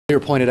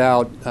Pointed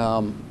out,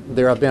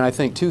 there have been, I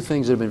think, two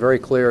things that have been very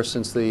clear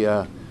since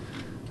the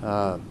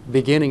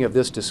beginning of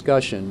this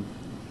discussion.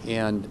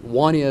 And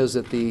one is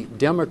that the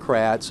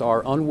Democrats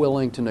are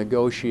unwilling to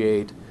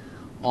negotiate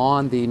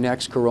on the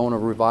next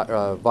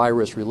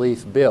coronavirus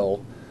relief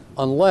bill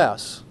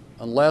unless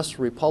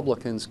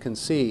Republicans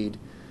concede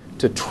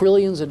to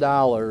trillions of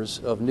dollars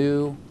of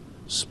new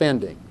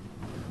spending,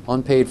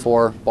 unpaid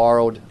for,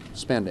 borrowed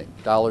spending,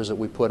 dollars that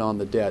we put on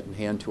the debt and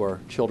hand to our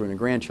children and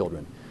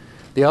grandchildren.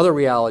 The other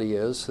reality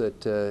is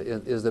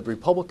that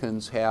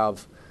Republicans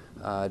have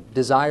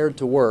desired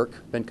to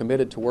work, been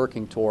committed to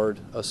working toward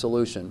a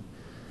solution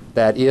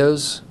that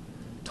is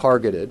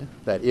targeted,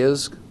 that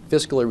is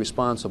fiscally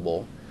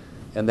responsible,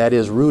 and that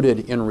is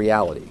rooted in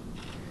reality.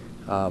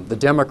 The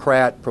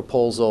Democrat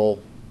proposal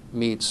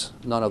meets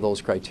none of those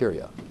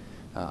criteria.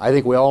 I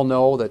think we all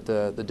know that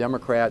the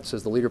Democrats,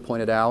 as the leader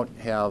pointed out,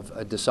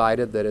 have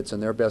decided that it's in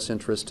their best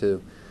interest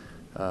to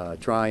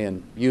try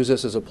and use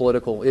this as a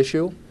political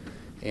issue,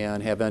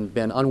 and have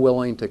been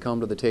unwilling to come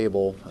to the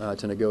table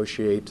to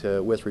negotiate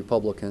with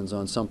Republicans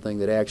on something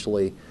that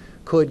actually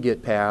could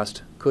get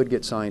passed, could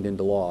get signed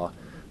into law,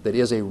 that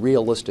is a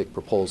realistic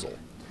proposal.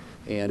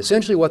 And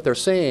essentially what they're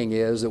saying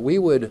is that we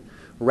would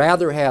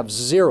rather have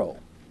 $0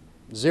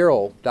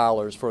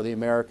 for the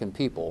American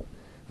people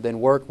than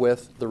work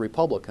with the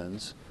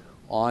Republicans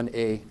on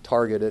a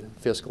targeted,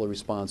 fiscally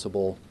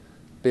responsible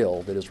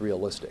bill that is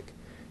realistic.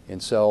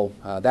 And so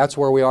that's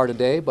where we are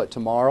today, but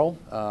tomorrow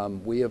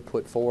we have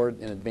put forward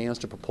and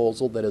advanced a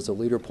proposal that, as the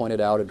leader pointed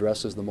out,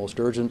 addresses the most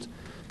urgent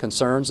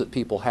concerns that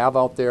people have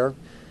out there,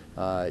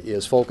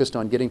 is focused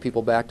on getting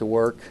people back to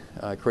work,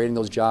 creating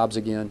those jobs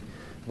again,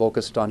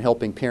 focused on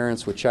helping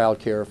parents with child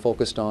care,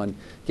 focused on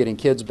getting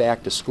kids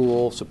back to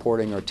school,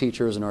 supporting our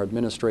teachers and our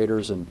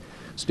administrators and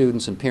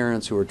students and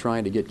parents who are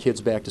trying to get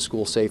kids back to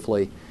school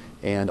safely,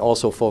 and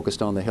also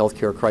focused on the health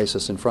care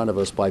crisis in front of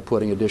us by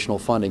putting additional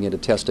funding into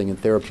testing and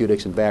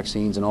therapeutics and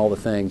vaccines and all the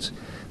things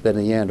that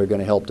in the end are going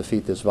to help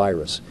defeat this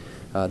virus.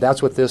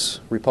 That's what this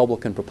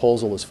Republican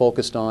proposal is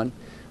focused on.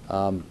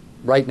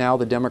 Right now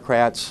the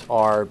Democrats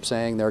are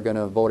saying they're going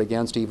to vote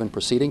against even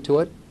proceeding to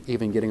it,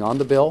 even getting on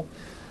the bill.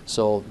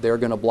 So they're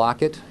going to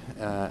block it,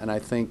 and I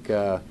think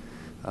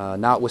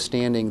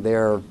notwithstanding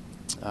their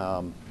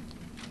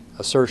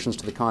assertions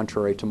to the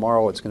contrary,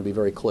 tomorrow it's going to be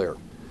very clear.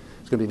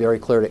 It's going to be very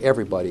clear to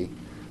everybody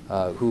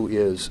who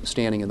is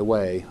standing in the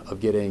way of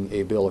getting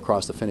a bill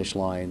across the finish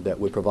line that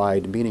would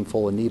provide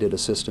meaningful and needed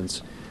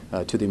assistance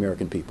to the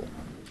American people.